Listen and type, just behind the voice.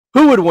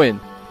would win,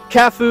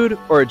 cat food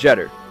or a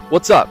jetter?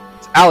 What's up?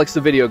 It's Alex the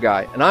Video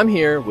Guy, and I'm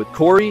here with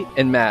Corey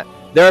and Matt.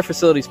 They're our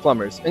facilities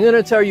plumbers. I'm going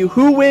to tell you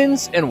who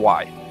wins and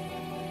why.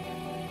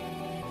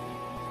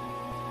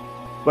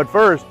 But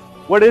first,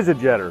 what is a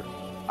jetter?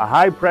 A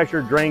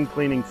high-pressure drain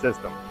cleaning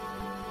system.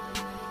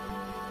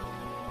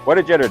 What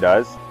a jetter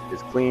does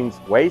is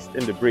cleans waste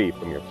and debris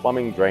from your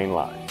plumbing drain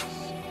lines.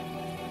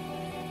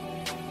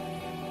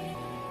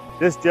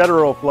 This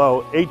jetter will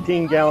flow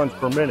 18 gallons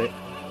per minute,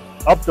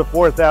 up to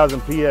 4,000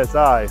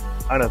 psi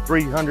on a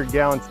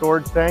 300-gallon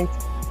storage tank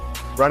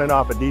running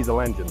off a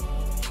diesel engine.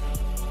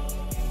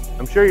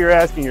 I'm sure you're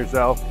asking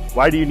yourself,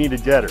 why do you need a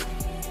jetter?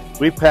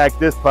 We packed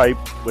this pipe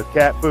with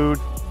cat food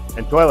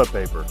and toilet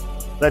paper.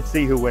 Let's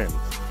see who wins.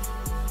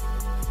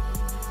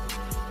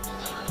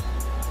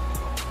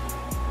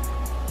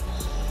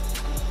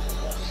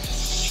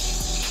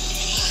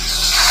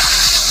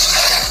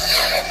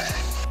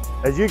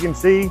 As you can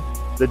see,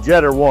 the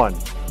jetter won.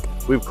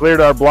 We've cleared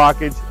our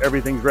blockage,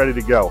 everything's ready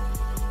to go.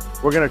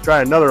 We're gonna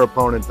try another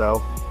opponent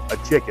though, a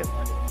chicken.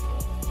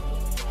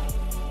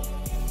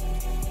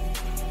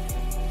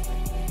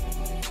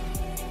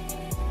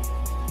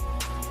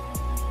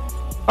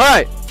 All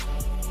right,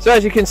 so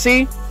as you can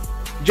see,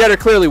 jetter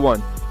clearly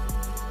won.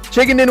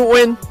 Chicken didn't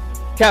win,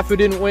 cat food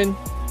didn't win,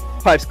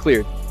 pipes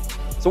cleared.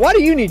 So why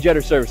do you need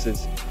jetter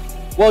services?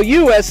 Well,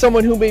 you as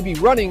someone who may be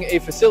running a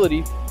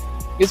facility,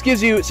 this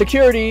gives you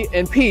security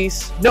and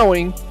peace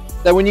knowing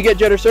that when you get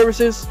jetter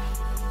services,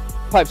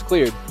 pipes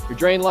cleared, your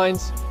drain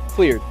lines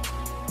cleared.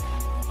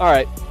 All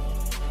right,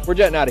 we're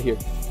jetting out of here.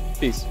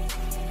 Peace.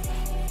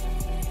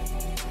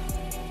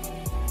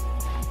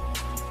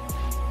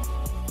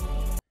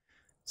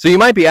 So you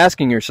might be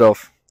asking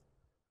yourself,